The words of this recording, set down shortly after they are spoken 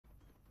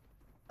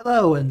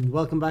Hello and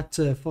welcome back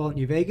to Fallout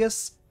New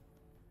Vegas.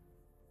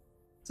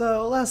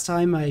 So last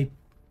time I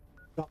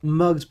got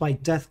mugged by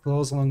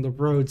deathclaws along the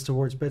roads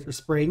towards Bitter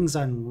Springs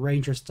and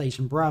Ranger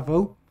Station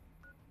Bravo.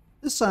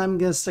 This time I'm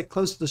going to stick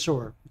close to the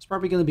shore. It's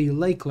probably going to be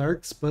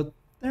Lakelurks, but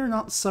they're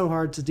not so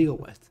hard to deal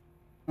with.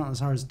 Not as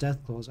hard as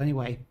deathclaws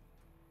anyway.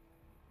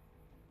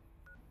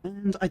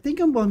 And I think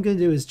what I'm going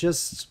to do is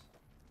just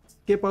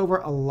skip over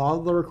a lot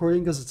of the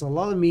recording because it's a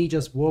lot of me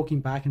just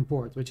walking back and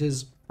forth, which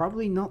is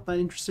probably not that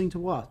interesting to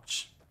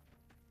watch.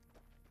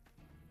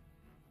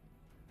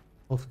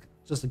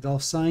 Just a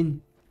golf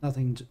sign,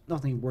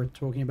 nothing worth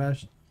talking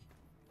about.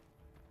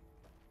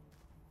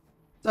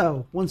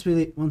 So once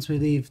we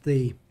leave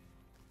the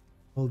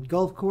old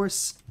golf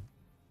course,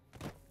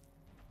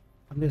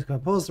 I'm just going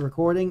to pause the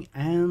recording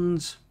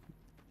and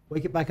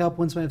wake it back up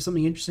once we have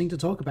something interesting to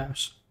talk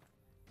about.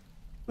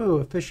 Oh,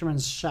 a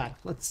fisherman's shack.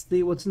 Let's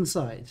see what's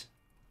inside.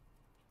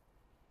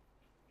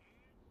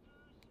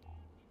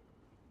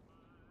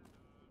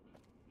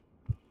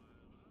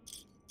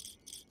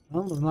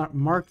 Well, they're not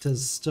marked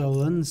as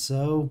stolen,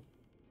 so...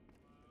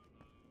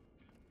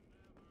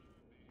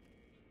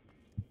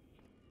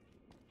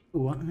 Ooh,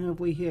 what have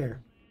we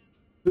here?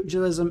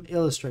 Pugilism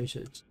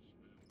Illustrated.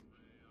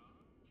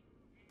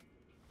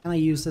 Can I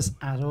use this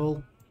at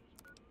all?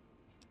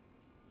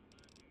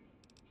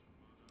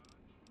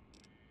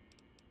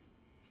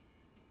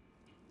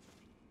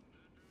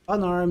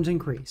 Unarmed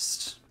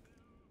increased.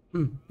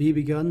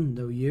 BB gun,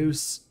 no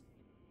use.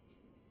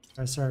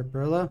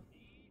 Sarsaparilla.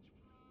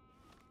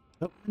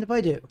 Oh, and if I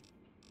do?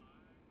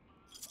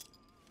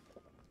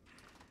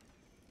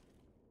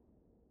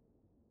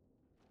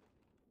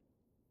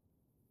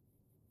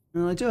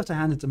 Well, I do have to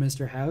hand it to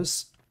Mr.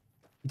 House.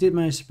 He did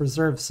manage to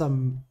preserve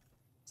some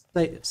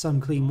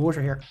clean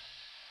water here.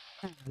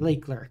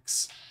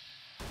 Lakelurks.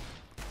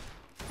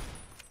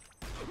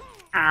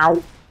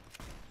 Ow!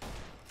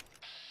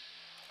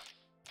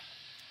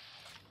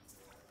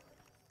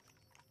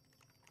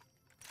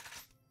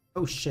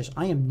 Oh shit,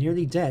 I am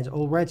nearly dead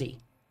already.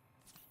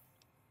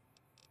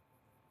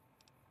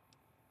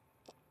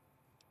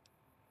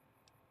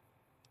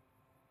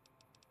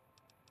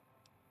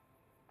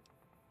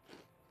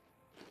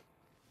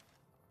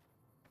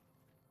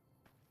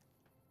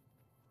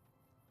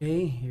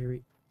 Okay, here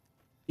we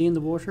see in the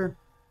water.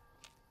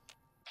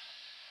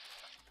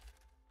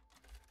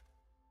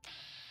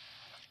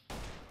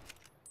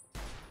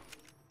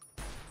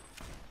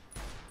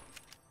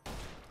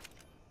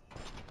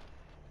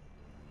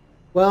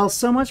 Well,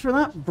 so much for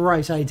that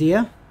bright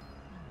idea.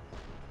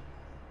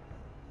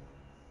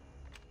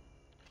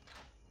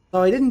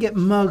 So I didn't get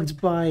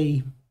mugged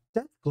by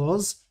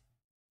deathclaws.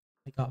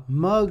 I got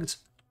mugged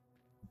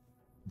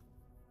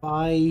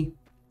by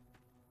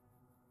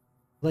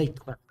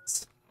Lakelurks.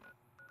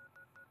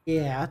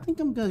 Yeah, I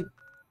think I'm gonna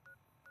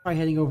try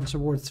heading over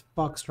towards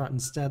Foxtrot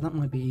instead. That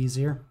might be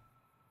easier.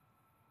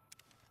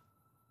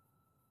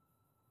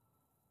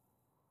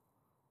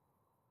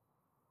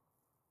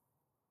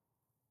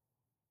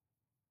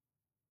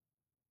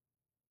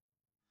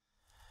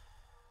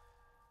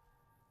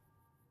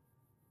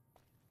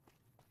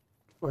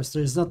 Of course,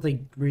 there's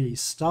nothing really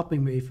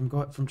stopping me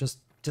from just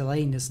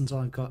delaying this until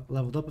I've got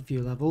leveled up a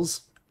few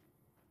levels.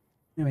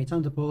 Anyway,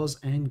 time to pause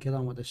and get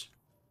on with it.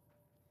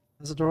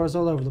 Cazadors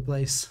all over the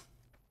place.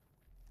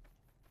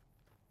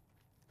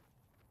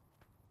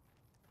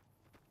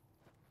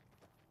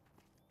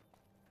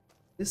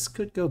 This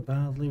could go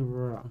badly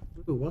wrong.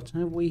 Ooh, what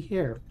have we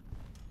here?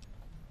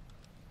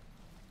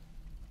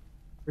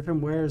 Griffin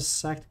Ware's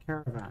sacked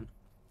caravan.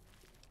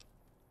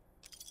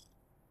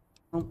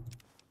 Oh.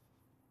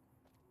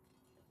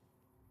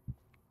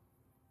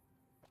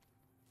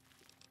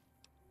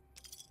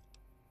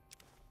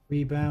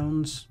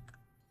 Rebounds.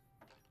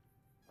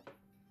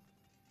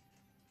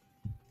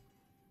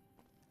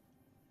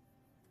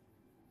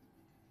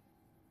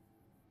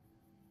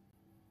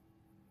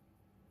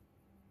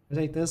 I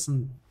take this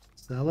and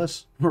sell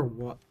it, or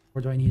what?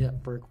 Or do I need it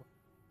for?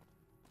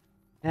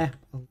 I'll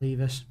leave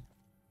it.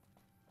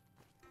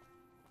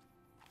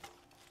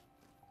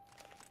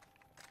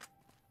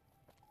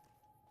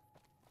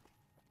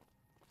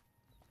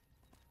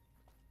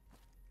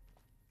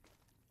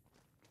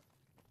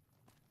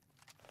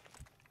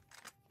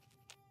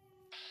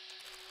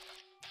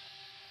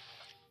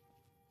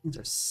 These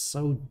are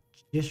so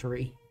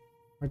jittery.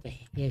 Hard to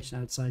hit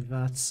outside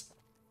vats.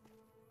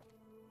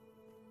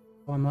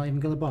 Oh, I'm not even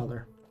gonna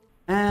bother.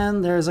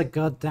 And there's a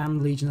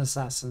goddamn Legion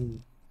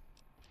assassin.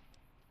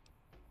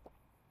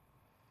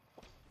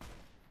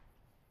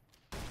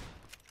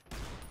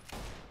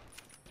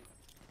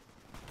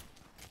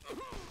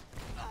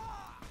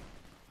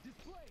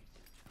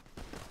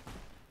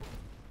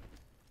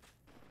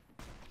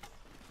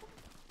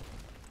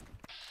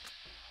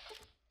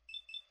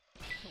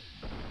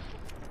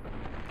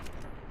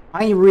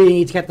 I really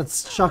need to get that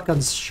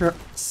shotgun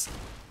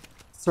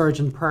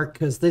surgeon perk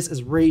because this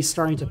is really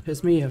starting to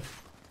piss me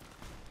off.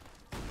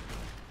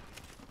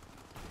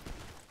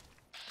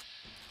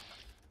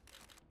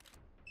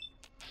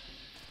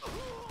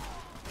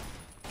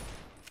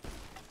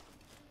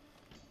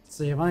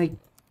 see if I...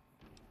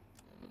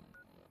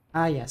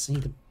 Ah, yes, I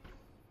need to...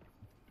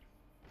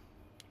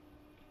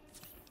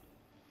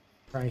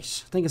 Right,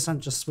 I think it's time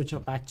to just switch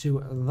up back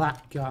to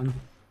that gun.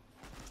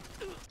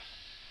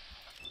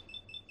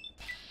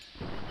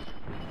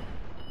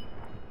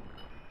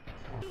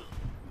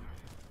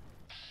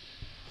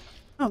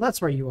 Oh,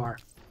 that's where you are.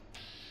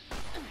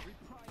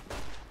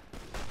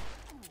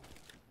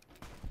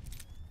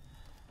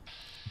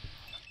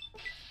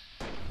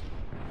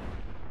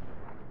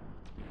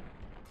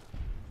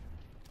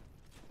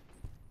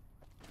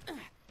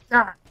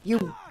 Ah,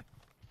 you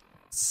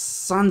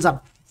sons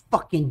of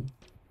fucking...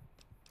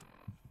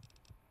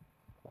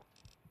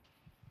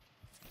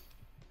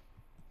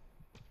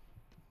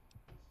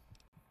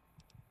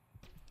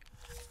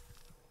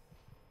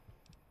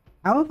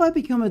 How have I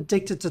become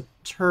addicted to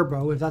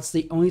Turbo if that's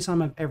the only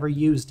time I've ever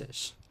used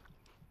it?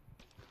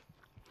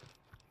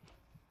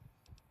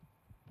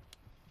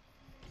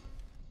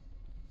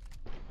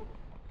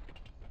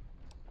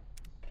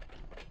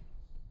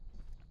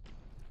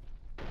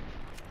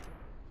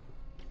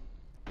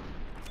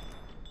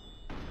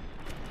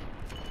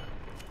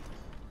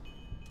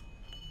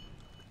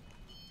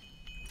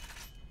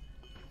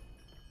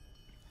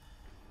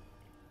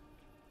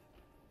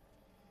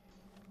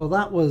 Well,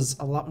 that was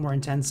a lot more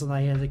intense than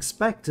I had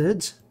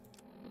expected.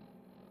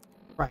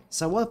 Right,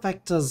 so what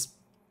effect does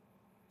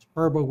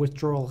Turbo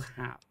Withdrawal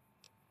have?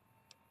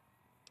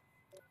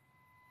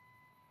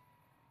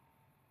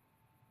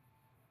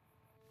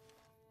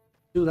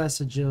 Do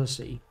less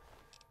agility.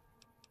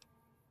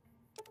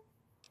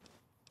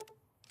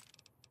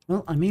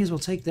 Well, I may as well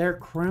take their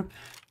crap.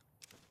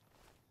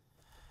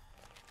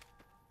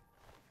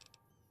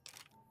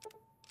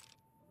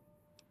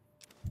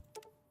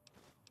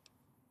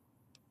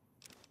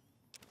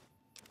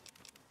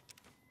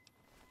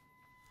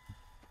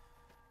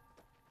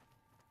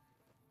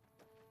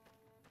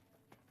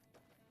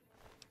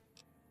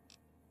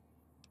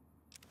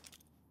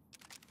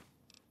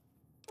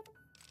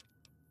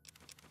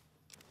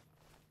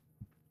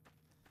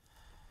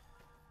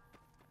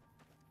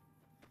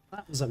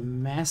 That was a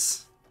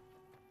mess.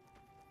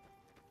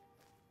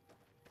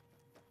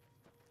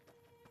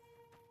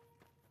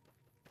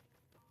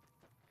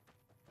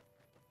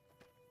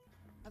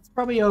 That's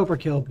probably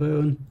overkill,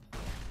 Boone.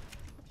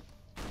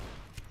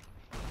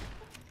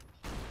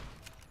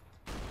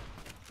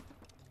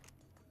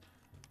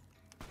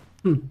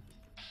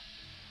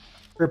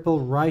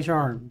 Triple right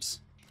arms.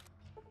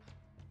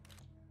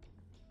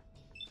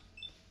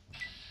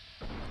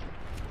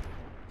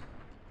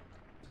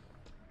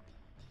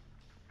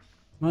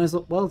 Might as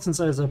well, since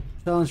there's a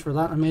challenge for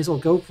that, I may as well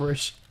go for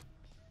it.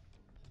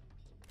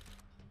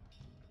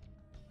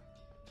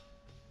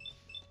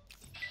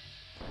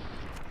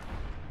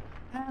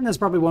 And there's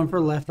probably one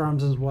for left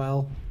arms as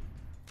well.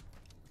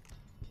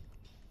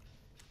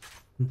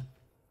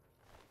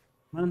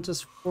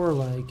 Mantis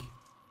foreleg.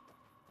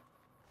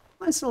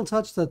 Nice little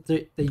touch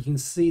that you can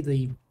see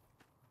the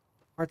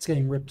parts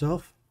getting ripped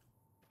off.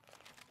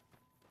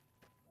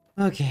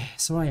 Okay,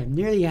 so I am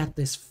nearly at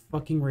this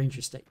fucking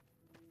ranger state.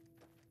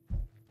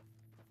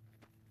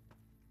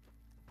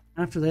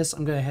 After this,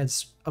 I'm gonna head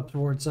up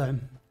towards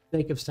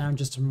Jacobstown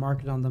just to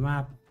mark it on the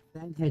map.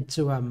 Then head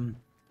to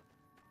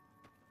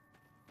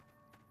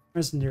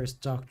where's the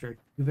nearest doctor?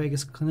 New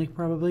Vegas Clinic,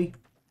 probably.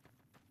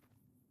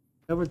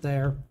 Over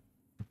there,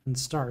 and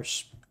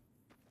start.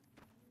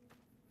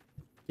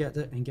 Get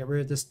it and get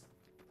rid of this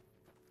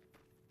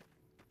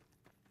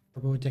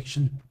turbo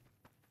addiction.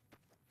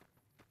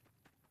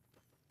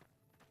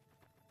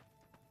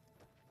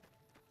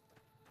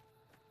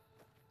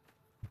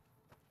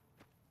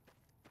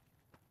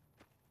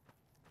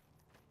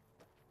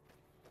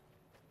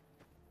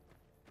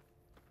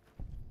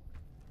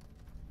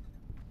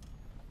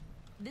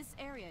 This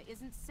area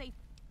isn't safe.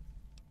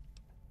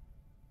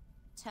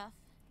 Tough,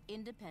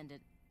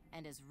 independent,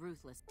 and as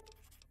ruthless.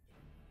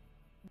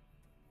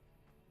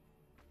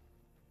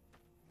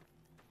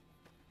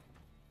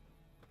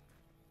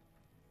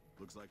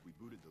 Looks like we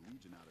booted the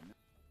Legion out of now.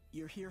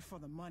 You're here for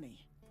the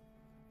money.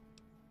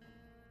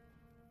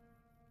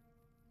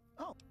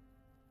 Oh.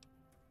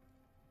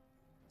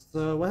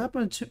 So what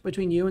happened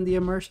between you and the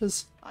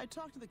Immerses? I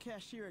talked to the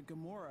cashier at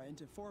Gamora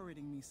into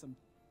forwarding me some...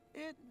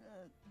 It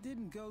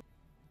didn't go...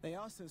 They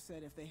also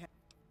said if they had...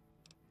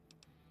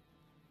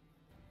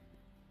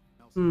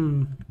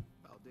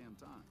 About damn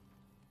time.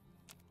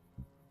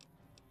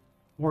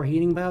 More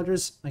heating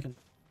powders? I can...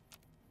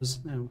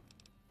 No.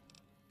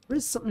 There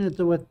is something to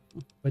do with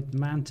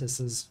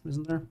mantises,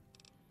 isn't there?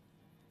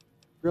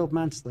 Grilled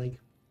mantis leg.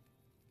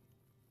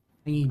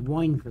 I need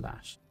wine for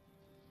that.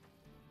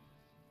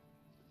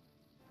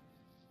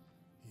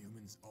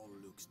 Humans all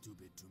look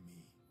stupid to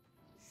me.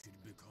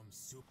 Should become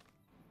soup.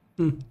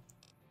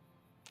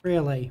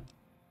 Really?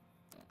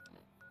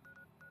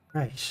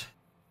 Right.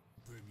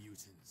 Per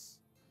mutants.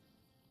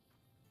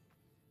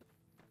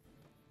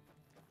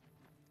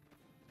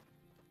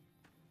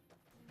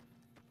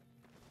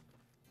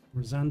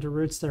 Rosander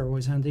roots, they're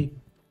always handy.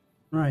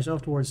 Right,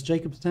 off towards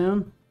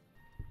Jacobstown.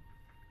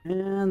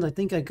 And I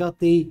think I got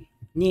the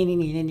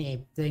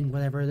thing,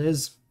 whatever it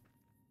is.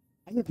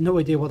 I have no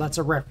idea what that's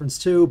a reference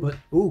to, but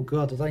oh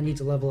god, did I need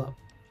to level up.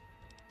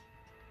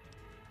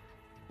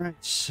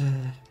 Right,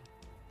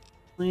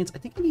 Lions, I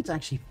think I need to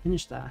actually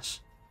finish that.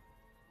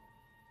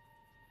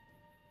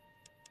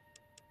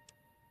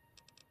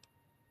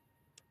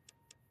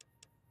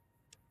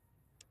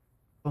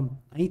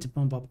 I need to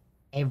bump up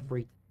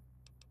everything.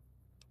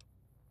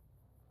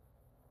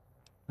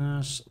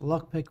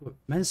 Lockpick with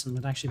medicine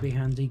would actually be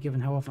handy, given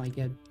how often I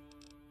get.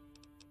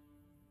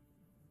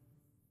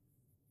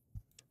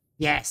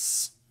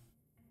 Yes!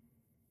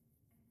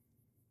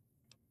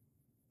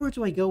 Where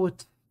do I go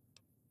with?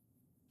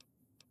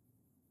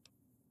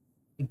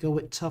 I go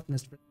with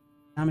toughness for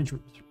damage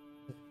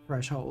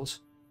threshold.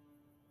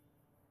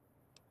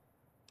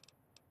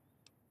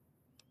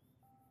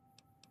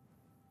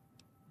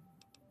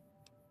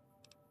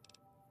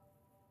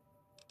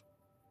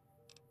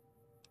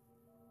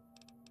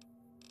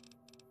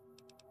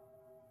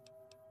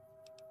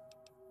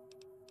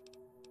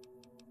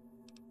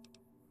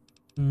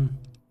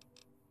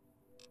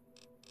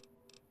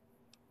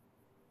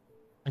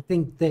 I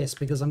think this,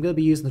 because I'm going to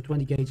be using the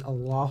 20 gauge a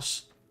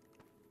lot.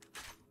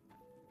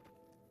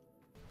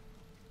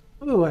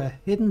 Oh, a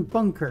hidden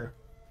bunker.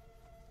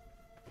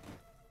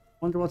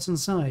 Wonder what's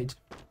inside.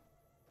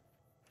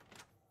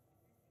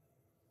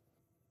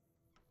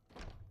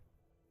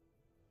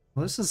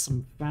 Well, this is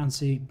some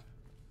fancy...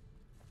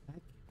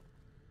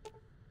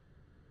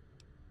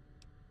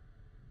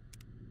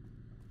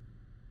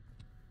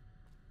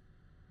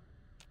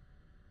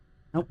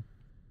 Nope.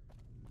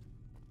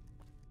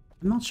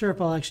 I'm not sure if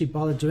I'll actually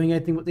bother doing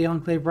anything with the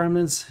Enclave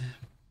remnants.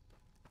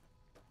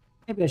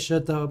 Maybe I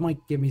should, though. It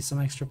might give me some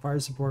extra fire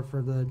support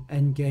for the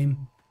end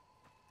game.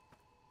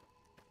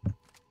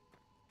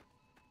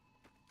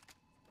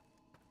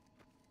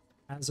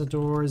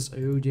 Cazadors,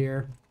 oh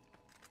dear.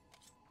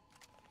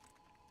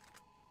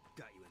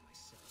 Got you in my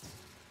sights.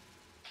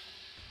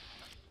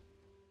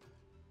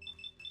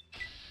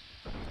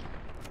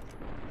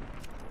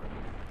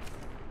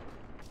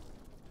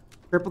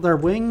 Cripple their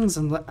wings,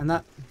 and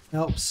that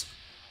helps.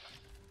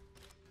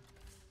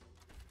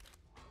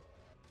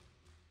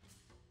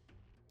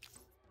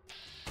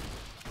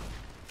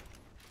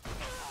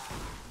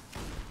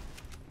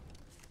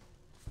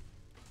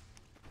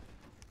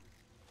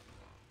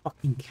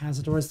 Fucking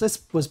Cazadors.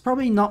 This was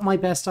probably not my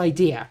best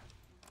idea.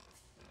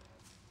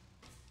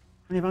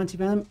 Any have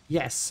anti-venom?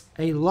 Yes,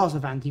 a lot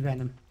of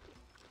anti-venom.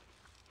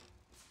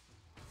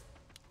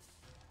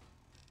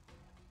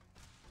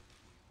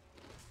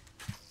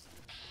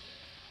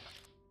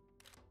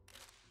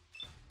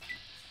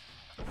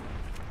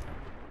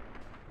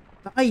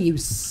 Die, you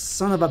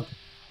son of a...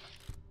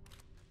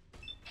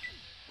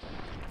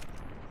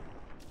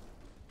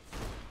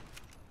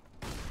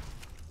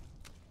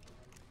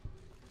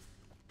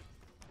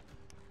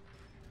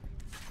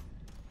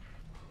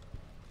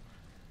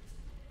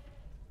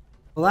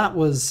 Well, that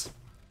was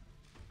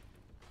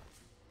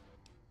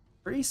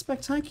pretty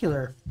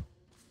spectacular.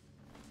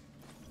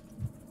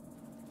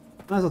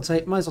 Might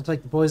as well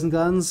take the poison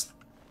guns.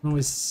 Can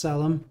always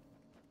sell them.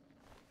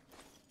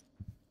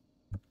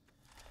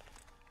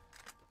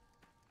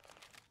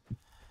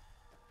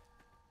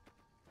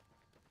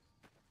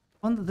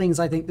 One of the things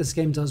I think this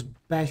game does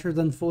better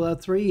than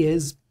Fallout 3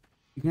 is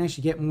you can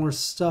actually get more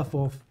stuff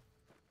off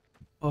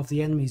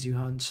the enemies you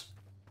hunt.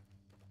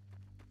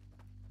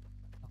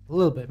 A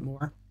little bit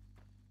more.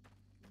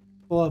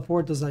 Fallout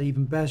 4 does that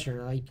even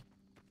better. Like,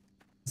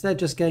 instead of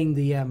just getting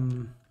the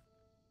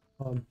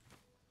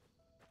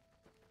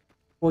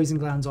poison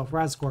glands off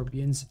rat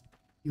scorpions,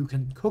 you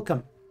can cook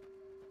them.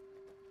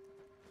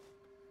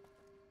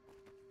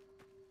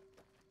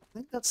 I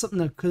think that's something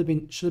that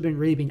should have been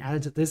really been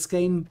added to this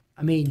game.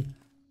 I mean,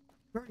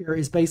 Courier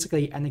is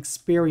basically an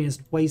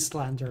experienced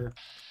wastelander,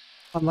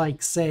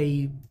 unlike,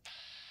 say,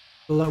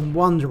 the Lone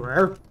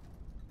Wanderer.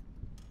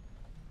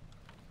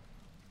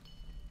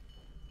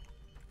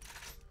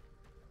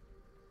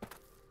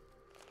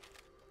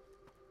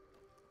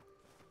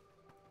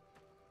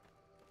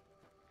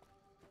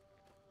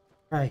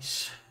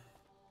 Right.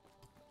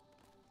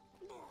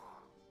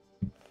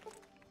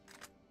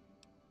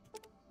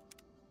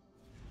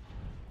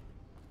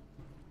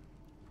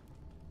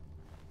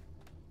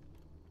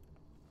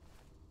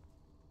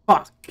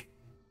 Fuck.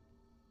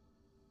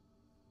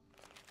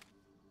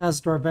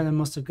 Cazador venom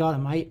must have got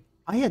him. I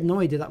had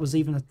no idea that was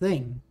even a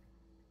thing.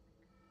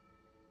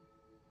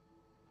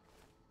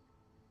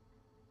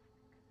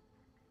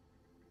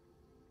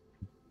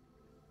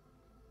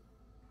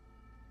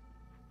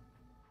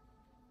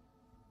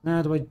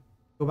 Now, do I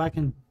go back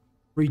and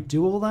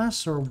redo all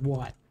that, or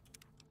what?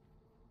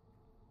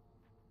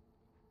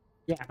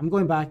 Yeah, I'm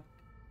going back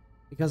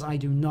because I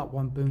do not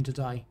want Boone to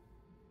die.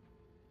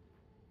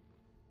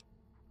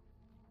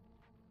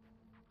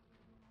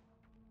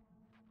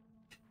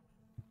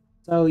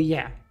 So,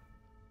 yeah.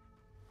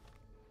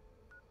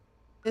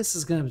 This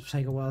is going to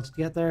take a while to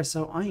get there,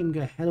 so I am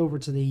going to head over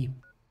to the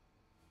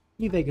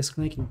New Vegas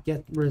clinic and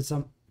get rid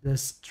of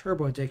this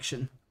turbo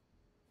addiction.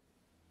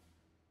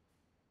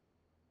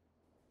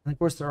 And of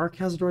course, there are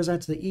Cazadors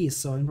out to the east,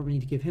 so I probably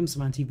need to give him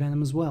some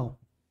anti-venom as well.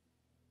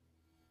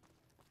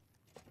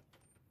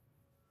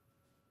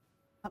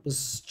 That was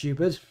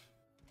stupid.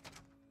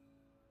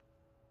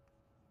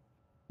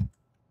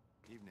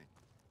 Evening.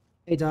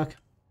 Hey, Doc.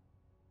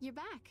 You're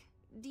back.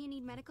 Do you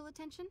need medical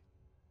attention?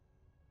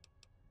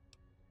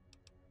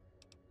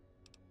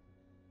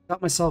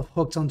 Got myself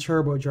hooked on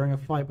turbo during a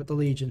fight with the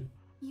Legion.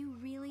 You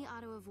really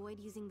ought to avoid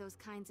using those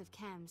kinds of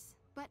chems,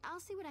 but I'll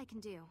see what I can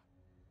do.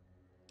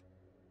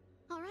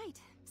 All right,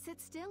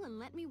 sit still and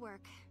let me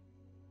work.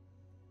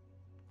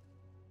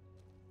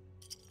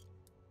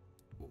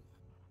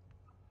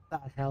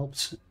 That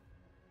helped.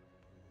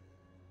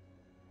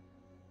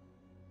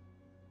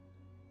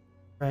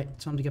 Right,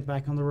 time to get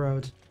back on the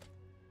road.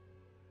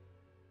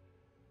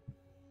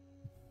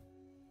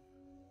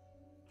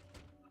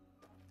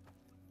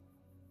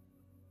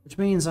 Which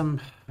means I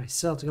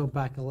still have to go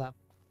back a level.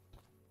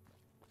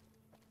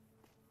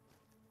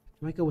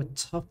 Do I go with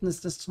toughness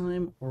this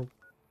time, or...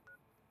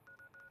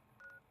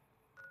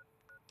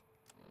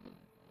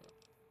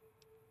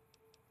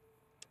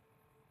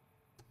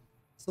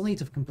 Still need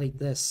to complete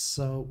this,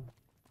 so...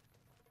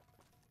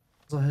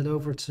 I'll head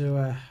over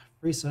to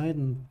Freeside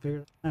and figure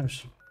it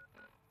out.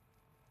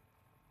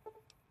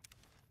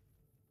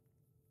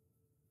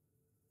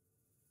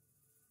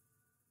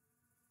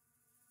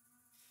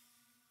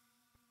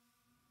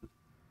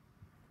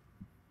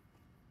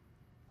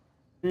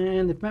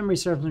 And if memory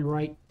serves me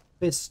right,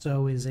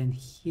 Fisto is in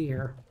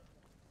here.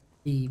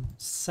 The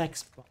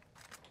sex bomb.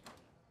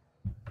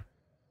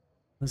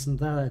 Listen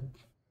to that.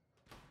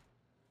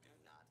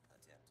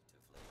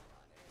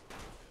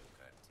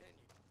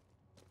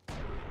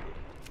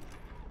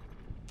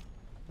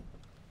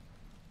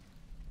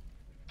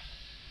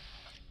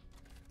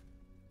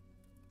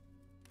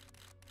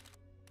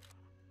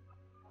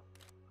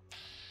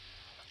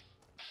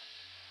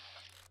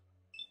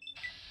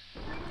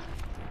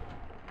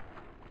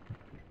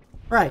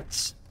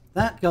 Right,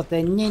 that got the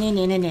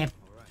thingy.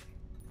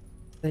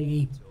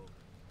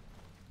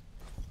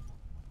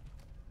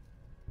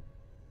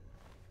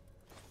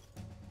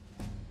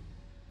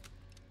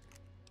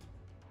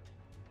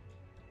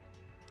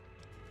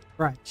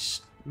 Right,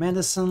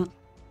 medicine.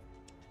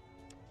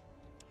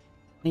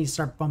 Need to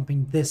start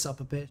bumping this up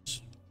a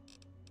bit.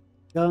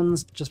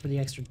 Guns, just for the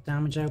extra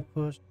damage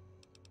output.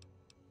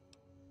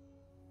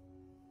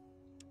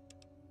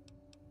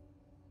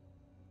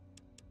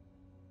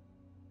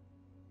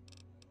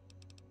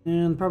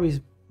 And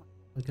probably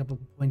a couple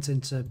of points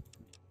into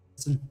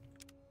medicine.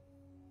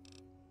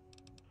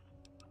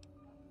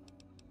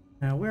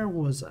 Now, where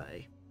was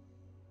I?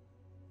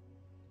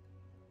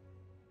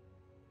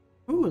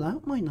 Ooh,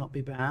 that might not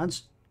be bad.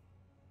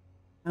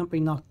 Can't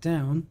be knocked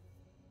down.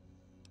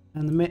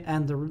 And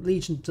the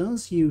Legion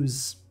does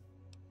use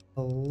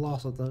a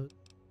lot of those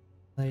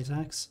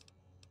attacks.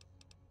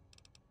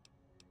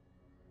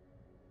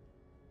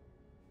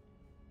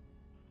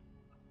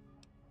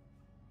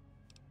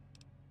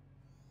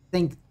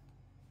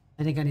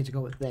 I think I need to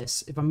go with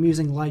this. If I'm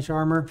using light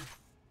armor,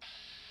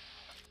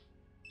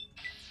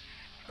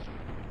 how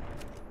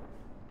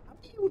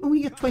do you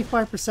only get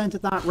 25%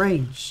 at that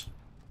range?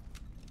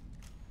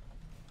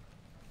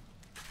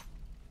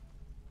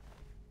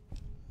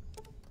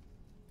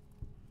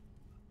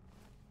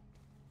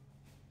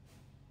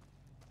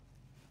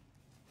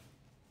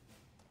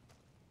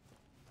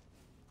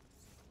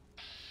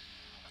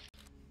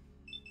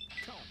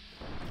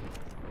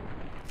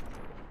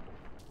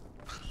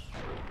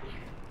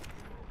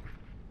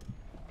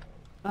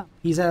 Ah,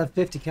 he's out of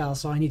 50 cal,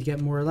 so I need to get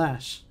more of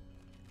that.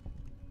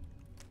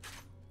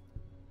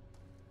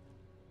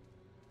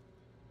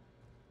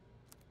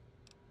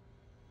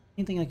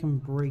 Anything I can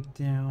break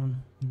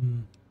down?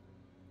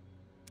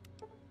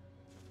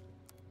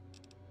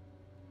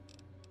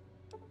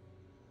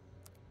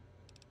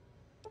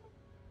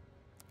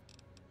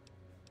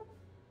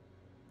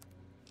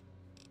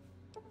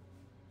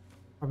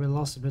 Probably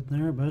lost a bit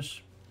there, but...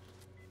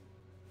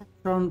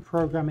 Electron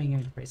programming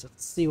interface.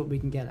 Let's see what we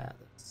can get out of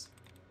this.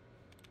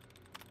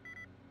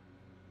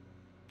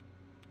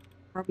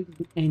 Probably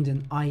end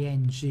in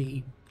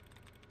ING.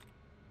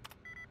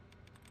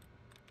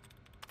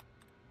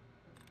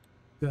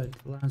 Good.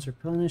 The lands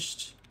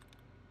replenished.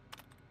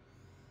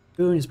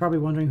 Boone is probably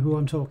wondering who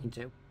I'm talking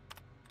to.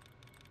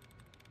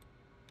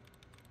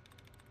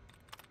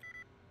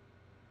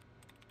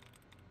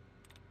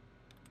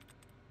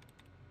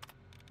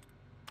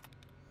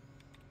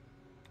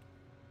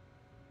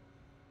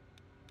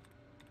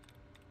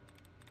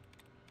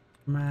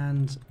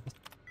 Command.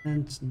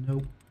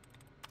 Nope.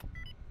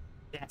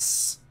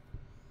 Yes.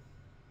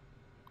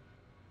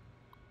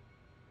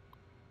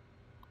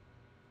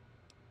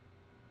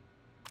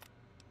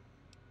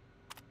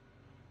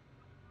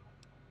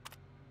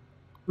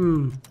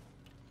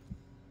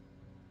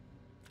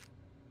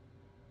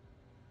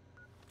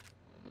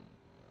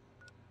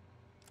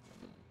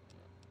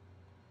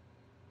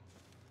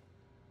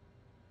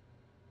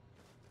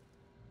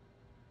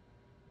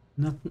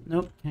 Nothing.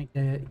 Nope. Can't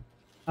get it.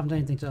 Haven't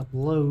anything to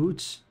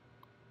upload.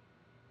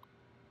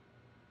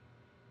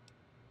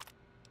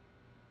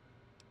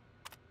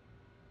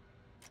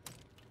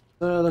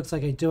 So it looks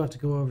like I do have to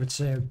go over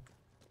to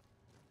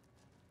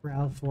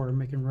Ralph or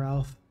making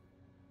Ralph.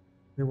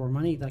 Here more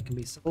money that can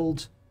be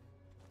sold.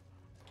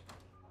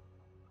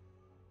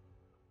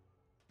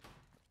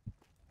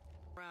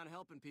 Around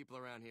helping people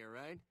around here,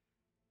 right?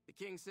 The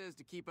king says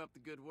to keep up the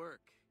good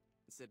work.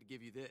 And said to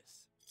give you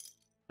this.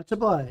 Much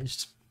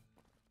obliged.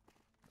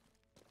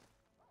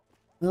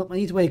 Well, I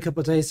need to wait a couple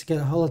of days to get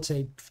a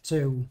holotape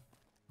to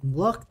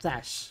unlock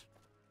that.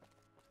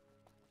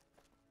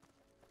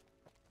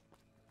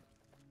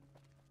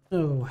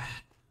 Oh,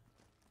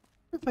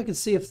 if I could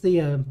see if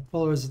the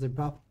followers of the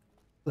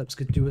apocalypse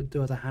could do it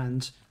a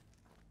hand.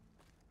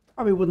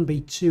 Probably wouldn't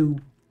be too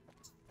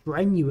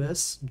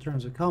strenuous in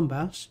terms of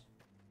combat,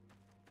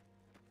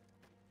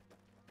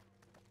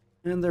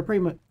 and they're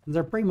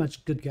pretty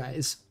much good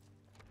guys.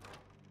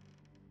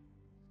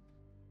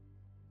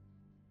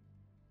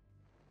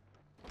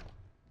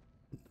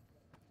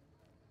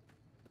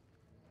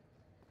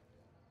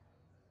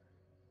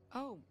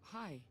 Oh,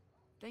 hi.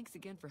 Thanks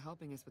again for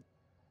helping us with...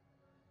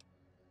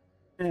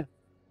 Yeah,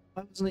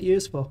 why wasn't it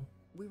useful?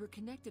 We were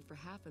connected for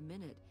half a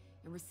minute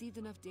and received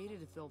enough data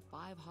to fill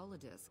 5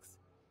 holodisks.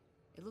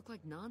 It looked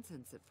like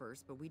nonsense at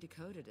first, but we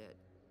decoded it.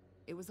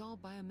 It was all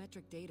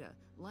biometric data,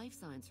 life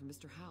signs from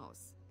Mr.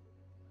 House.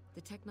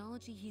 The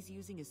technology he's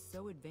using is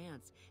so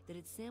advanced that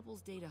it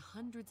samples data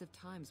hundreds of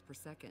times per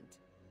second.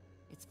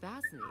 It's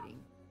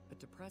fascinating, but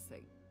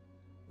depressing.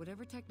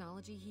 Whatever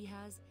technology he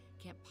has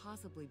can't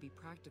possibly be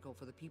practical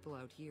for the people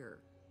out here.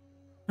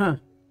 Huh.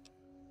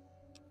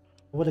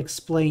 Would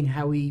explain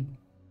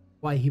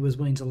why he was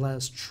willing to let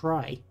us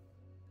try.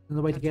 And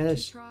the way to get After it.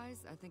 2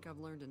 tries, I think I've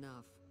learned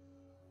enough.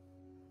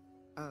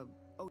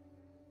 Oh,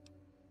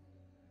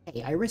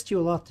 Hey, I risked you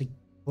a lot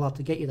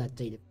to get you that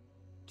data.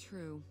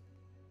 true.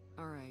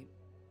 Alright.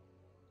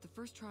 The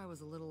first try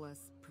was a little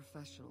less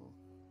professional.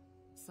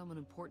 Someone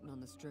important on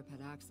the strip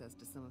had access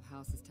to some of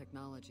House's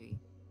technology.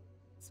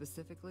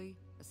 Specifically,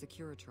 a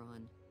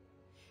Securitron.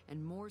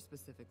 And more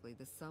specifically,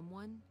 the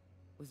someone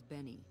was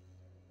Benny.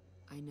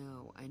 I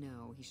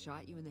know. He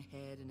shot you in the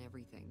head and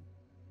everything.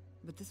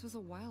 But this was a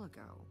while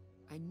ago.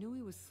 I knew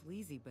he was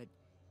sleazy, but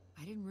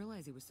I didn't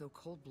realize he was so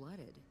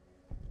cold-blooded.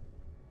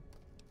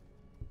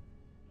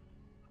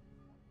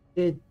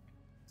 Did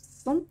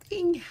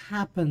something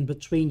happen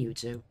between you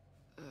two?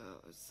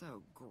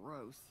 So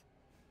gross.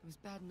 It was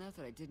bad enough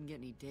that I didn't get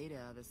any data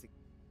out of this.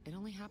 It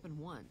only happened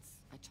once.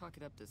 I chalk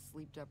it up to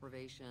sleep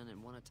deprivation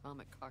and one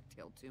atomic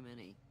cocktail too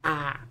many.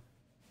 Ah.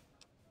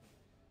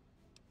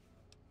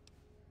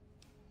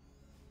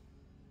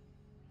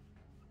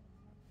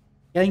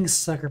 Getting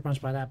sucker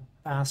punched by that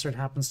bastard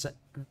happens to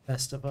the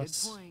best of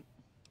us. Good point.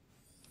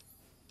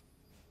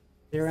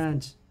 Dear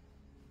end.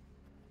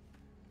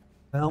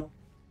 Well,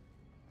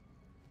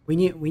 we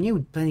knew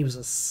Benny was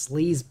a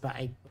sleaze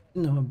bag, but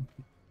we didn't know him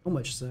so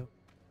much so.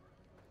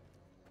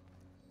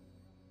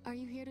 Are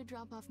you here to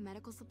drop off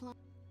medical supplies?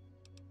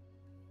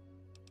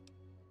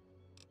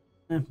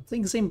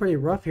 Things seem pretty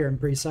rough here in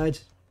Freeside.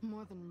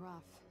 More than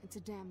rough. It's a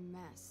damn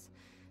mess.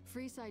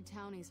 Freeside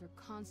townies are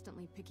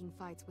constantly picking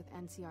fights with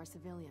NCR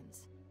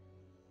civilians.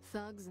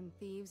 Thugs and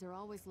thieves are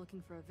always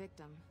looking for a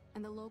victim,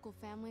 and the local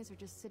families are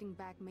just sitting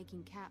back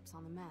making caps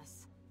on the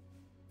mess.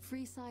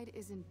 Freeside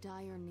is in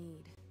dire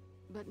need,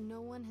 but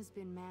no one has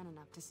been man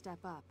enough to step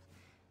up.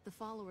 The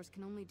followers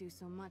can only do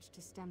so much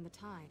to stem the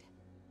tide.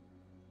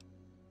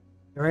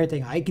 Is there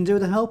anything I can do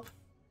to help?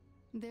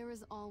 There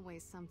is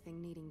always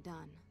something needing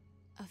done.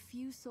 A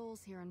few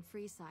souls here in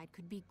Freeside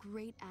could be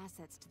great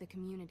assets to the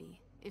community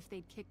if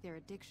they'd kick their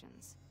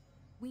addictions.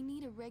 We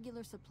need a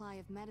regular supply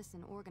of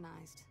medicine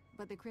organized,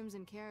 but the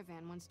Crimson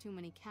Caravan wants too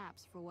many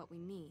caps for what we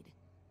need.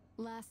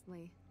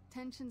 Lastly,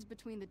 tensions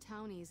between the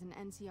townies and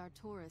NCR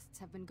tourists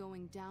have been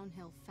going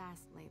downhill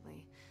fast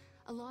lately.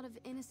 A lot of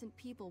innocent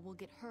people will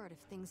get hurt if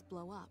things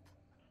blow up.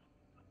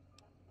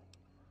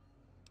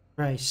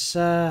 Right,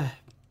 so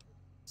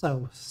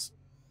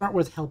start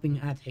with helping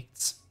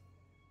addicts.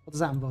 What does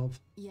that involve?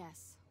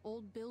 Yes,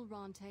 old Bill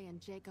Ronte and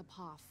Jacob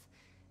Hoff.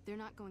 They're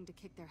not going to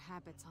kick their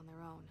habits on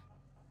their own.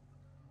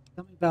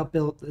 Tell me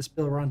about this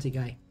Bill Ronte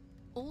guy.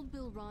 Old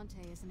Bill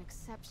Ronte is an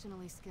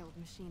exceptionally skilled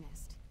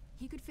machinist.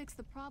 He could fix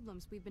the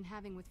problems we've been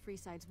having with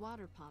Freeside's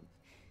water pump,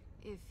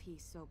 if he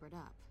sobered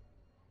up.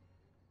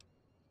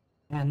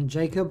 And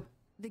Jacob?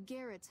 The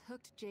Garretts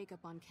hooked Jacob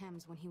on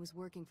chems when he was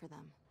working for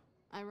them.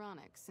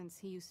 Ironic, since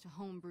he used to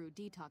homebrew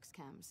detox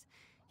chems.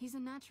 He's a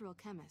natural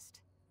chemist.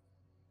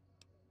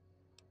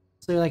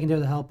 See what I can do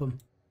to help him.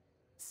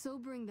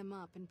 Sobering them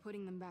up and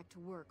putting them back to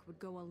work would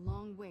go a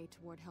long way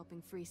toward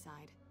helping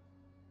Freeside.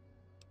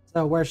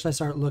 So where should I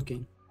start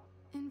looking?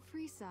 In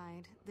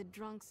Freeside, the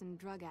drunks and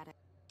drug addicts.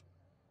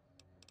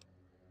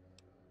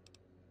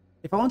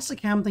 If I want to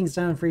calm things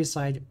down in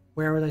Freeside,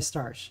 where would I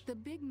start? The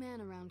big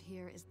man around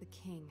here is the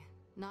king.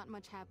 Not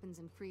much happens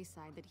in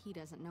Freeside that he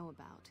doesn't know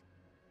about.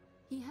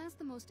 He has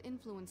the most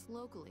influence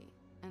locally,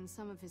 and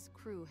some of his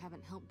crew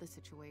haven't helped the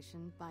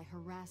situation by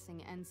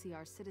harassing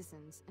NCR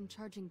citizens and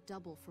charging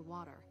double for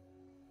water.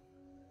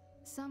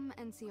 Some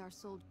NCR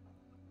soldiers...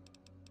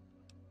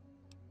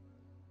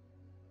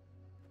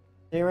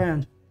 Stay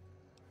around.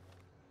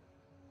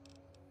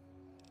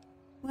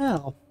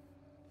 Well,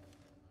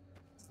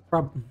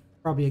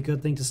 probably a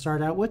good thing to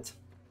start out with.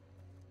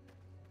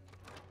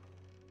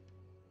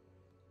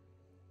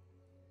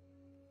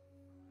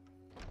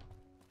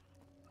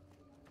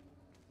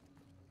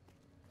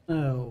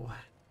 Oh.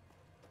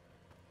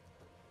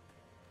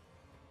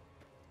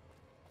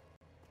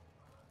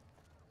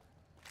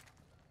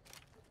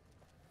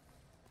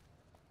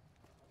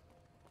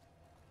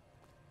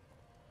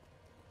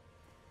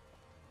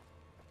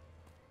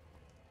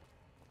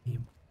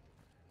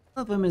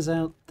 One of them is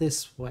out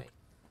this way.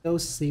 Go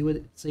see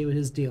what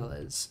his deal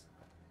is.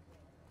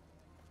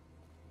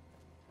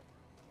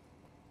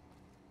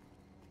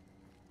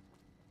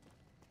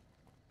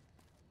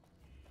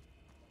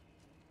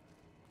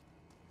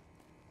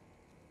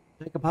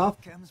 Take a puff.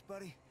 Chems,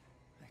 buddy?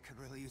 I could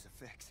really use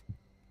a fix.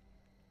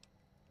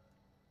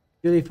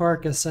 Julie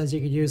Farkas says you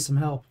could use some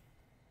help.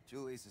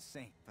 Julie's a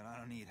saint, but I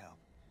don't need help.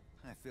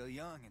 I feel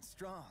young and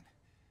strong,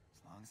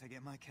 as long as I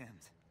get my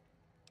chems.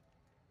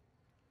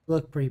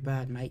 Look pretty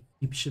bad, mate.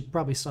 You should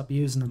probably stop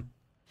using them.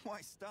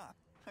 Why stop?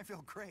 I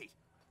feel great.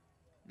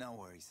 No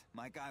worries.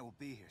 My guy will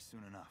be here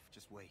soon enough.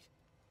 Just wait.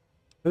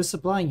 Who's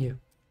supplying you?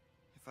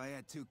 If I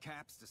had 2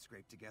 caps to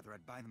scrape together,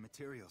 I'd buy the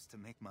materials to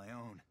make my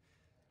own.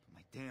 But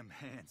my damn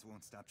hands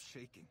won't stop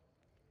shaking.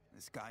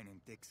 This guy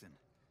named Dixon.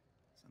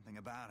 Something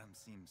about him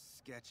seems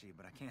sketchy,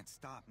 but I can't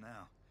stop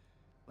now.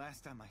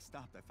 Last time I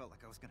stopped, I felt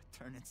like I was gonna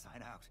turn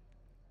inside out.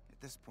 At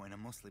this point,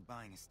 I'm mostly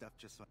buying his stuff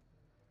just so...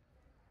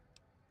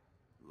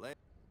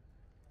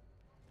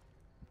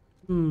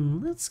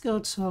 Let's go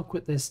talk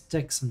with this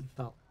Dixon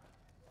fella.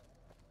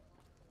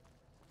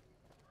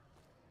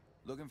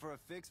 Looking for a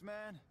fix,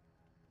 man?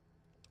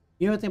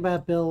 You know anything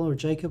about Bill or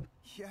Jacob?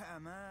 Yeah,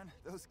 man.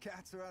 Those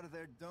cats are out of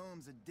their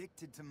domes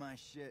addicted to my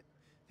shit.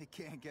 They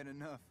can't get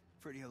enough.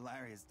 Pretty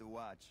hilarious to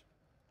watch.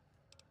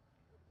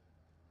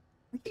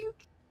 Are you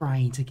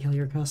trying to kill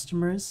your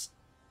customers?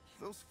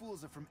 Those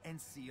fools are from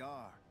NCR.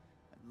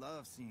 I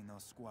love seeing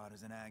those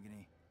squatters in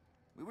agony.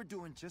 We were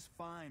doing just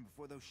fine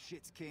before those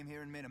shits came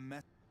here and made a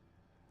mess.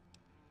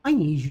 I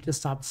need you to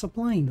stop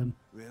supplying them.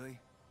 Really?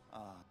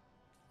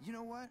 You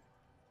know what?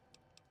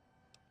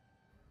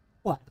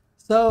 What?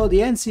 So the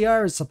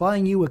NCR is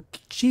supplying you with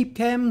cheap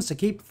chems to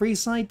keep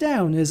Freeside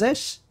down, is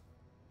it?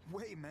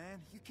 Wait,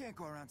 man. You can't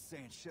go around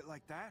saying shit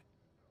like that.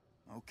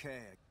 Okay.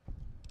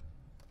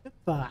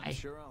 Goodbye.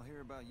 Sure, I'll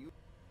hear about you.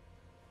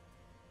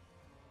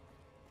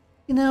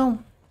 You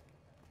know,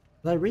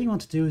 what I really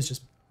want to do is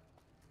just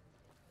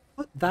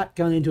put that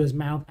gun into his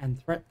mouth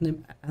and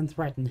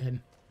threaten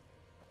him.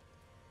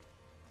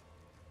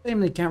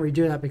 Family can't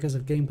redo that because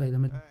of gameplay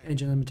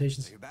engine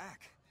limitations. You're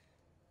back.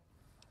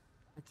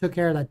 I took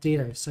care of that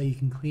dealer, so you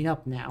can clean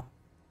up now.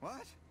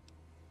 What?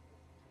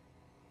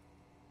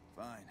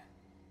 Fine.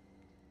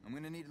 I'm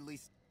gonna need at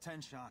least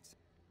 10 shots.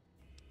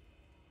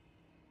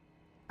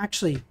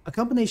 Actually, a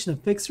combination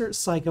of Fixer,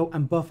 Psycho,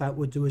 and Buff Out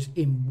would do it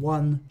in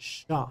one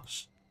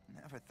shot.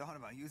 Never thought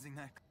about using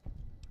that.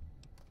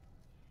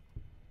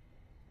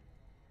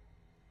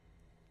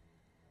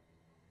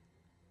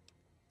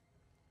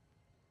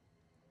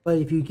 But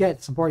if you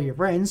get support of your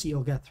friends,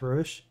 you'll get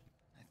through it.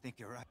 I think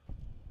you're right.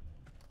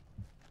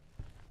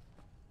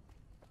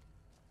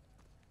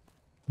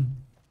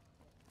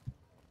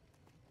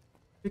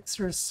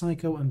 Fixer,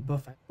 Psycho, and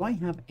Buff Out. Do I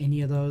have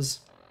any of those?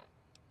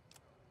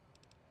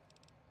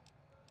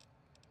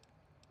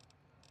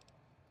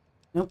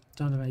 Nope,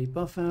 don't have any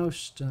Buff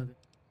Out. Don't have any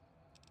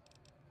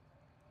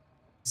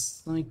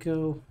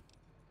Psycho.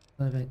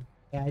 Don't have it.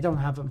 Yeah, I don't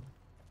have them.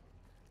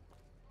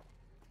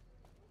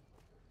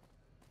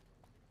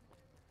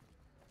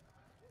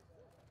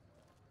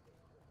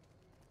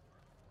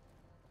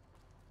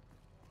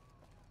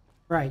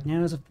 Right,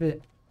 now is a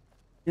bit.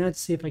 Now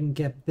let's see if I can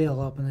get Bill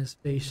up on his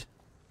feet.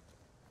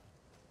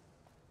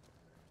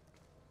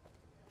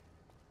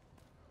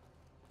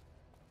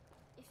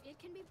 If it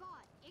can be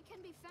bought, it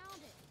can be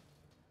founded.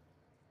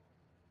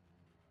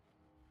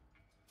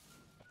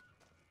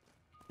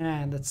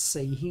 And let's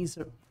see, he's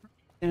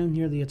down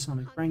near the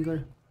Atomic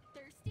Wrangler.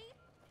 Thirsty?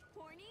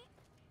 Horny?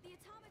 The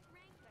Atomic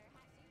Wrangler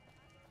has you.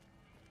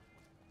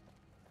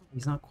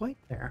 He's not quite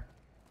there.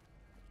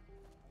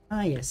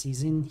 Ah, yes,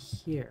 he's in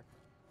here.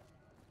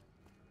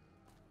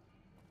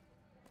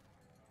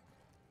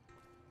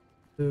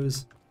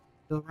 Who's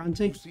Bill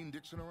Ronte? You seen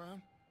Dixon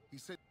around? He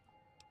said.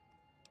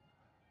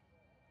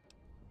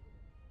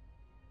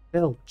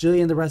 Bill, Julie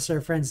and the rest of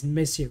our friends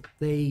miss you.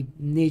 They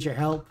need your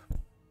help.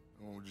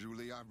 Oh,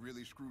 Julie, I've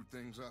really screwed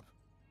things up.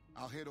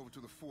 I'll head over to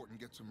the fort and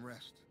get some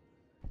rest.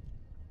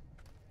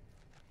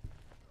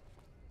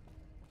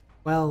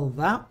 Well,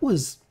 that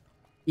was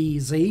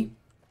easy.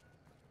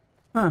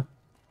 Huh.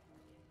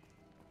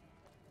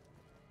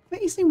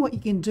 Amazing what you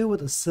can do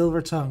with a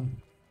silver tongue.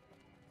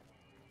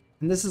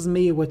 And this is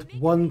me with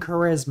 1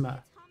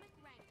 charisma.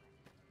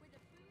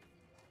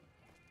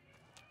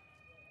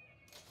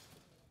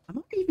 I'm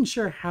not even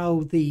sure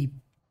how the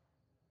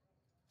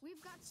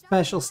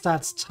special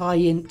stats tie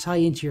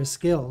into your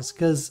skills,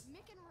 because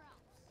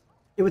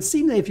it would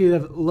seem that if you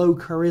have low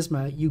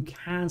charisma, you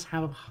can't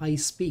have high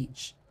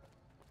speech.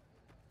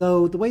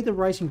 Though the way the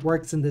writing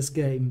works in this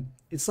game,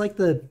 it's like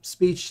the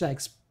speech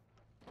text.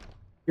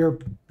 You're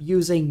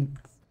using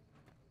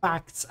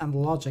facts and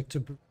logic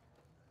to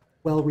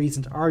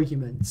well-reasoned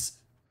arguments,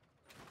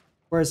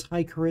 whereas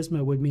high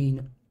charisma would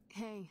mean,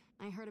 Hey,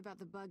 I heard about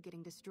the bug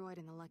getting destroyed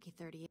in the Lucky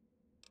 38.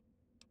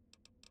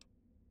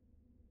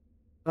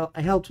 well,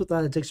 I helped with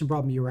that addiction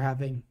problem you were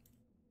having.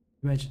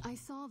 You mentioned. I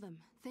saw them.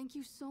 Thank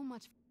you so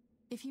much.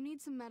 If you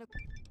need some medical...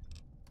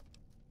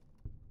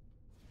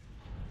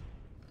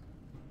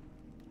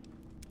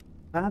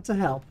 Glad to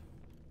help.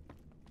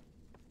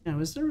 Now,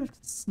 is there a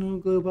snow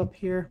globe up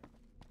here?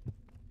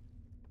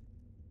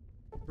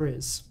 There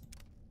is.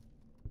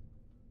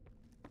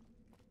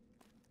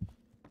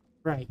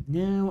 Right,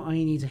 now I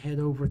need to head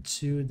over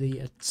to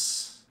the,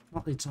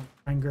 not the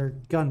Anger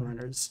gun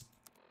runners.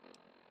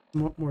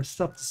 More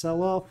stuff to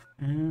sell off,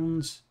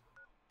 and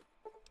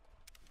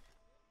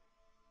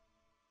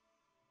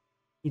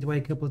need to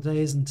wait a couple of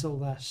days until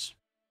that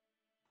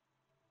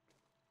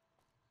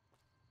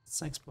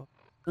sex book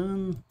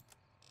done.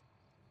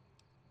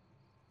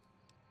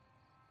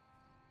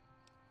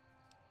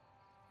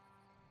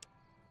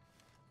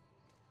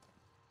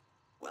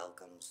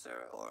 Welcome,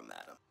 sir or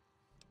madam.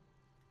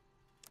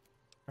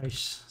 Right,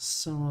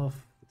 sell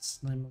off this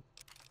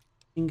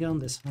machine gun,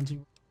 this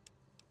hunting.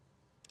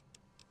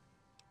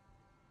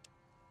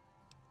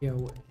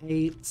 Yo,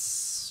 8.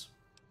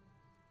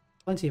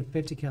 Plenty of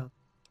 50 cal.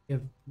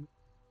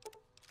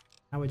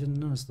 How I didn't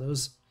notice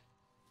those.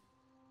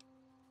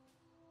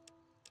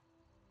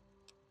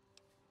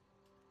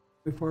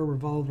 Before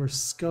revolver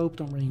scope,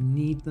 don't really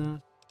need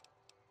that.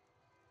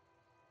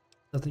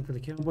 Nothing for the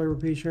cowboy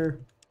repeater.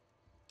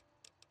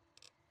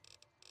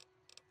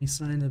 Any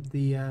sign of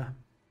the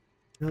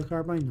real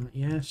carbine? Not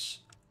yet.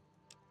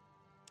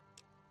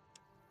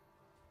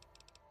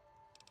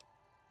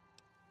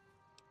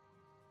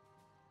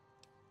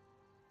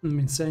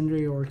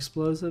 Incendiary or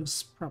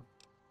explosives? Probably.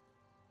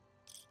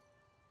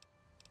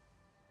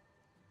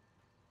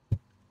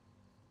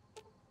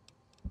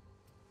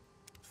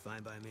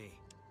 Fine by me.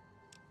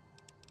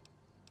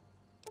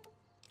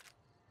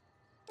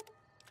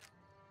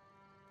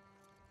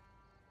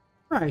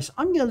 Right,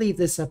 I'm gonna leave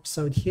this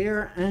episode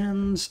here,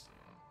 and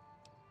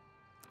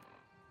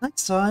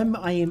next time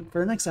for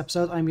the next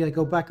episode, I'm gonna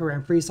go back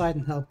around Freeside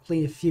and help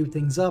clean a few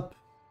things up.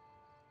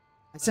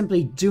 I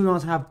simply do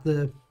not have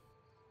the.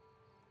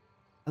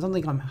 I don't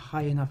think I'm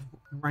high enough,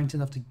 ranked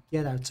enough to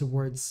get out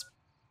towards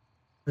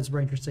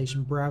Ranger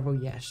Station Bravo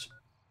yet.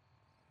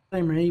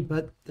 I'm ready,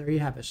 but there you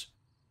have it.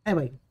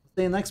 Anyway,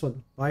 see you in the next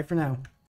one. Bye for now.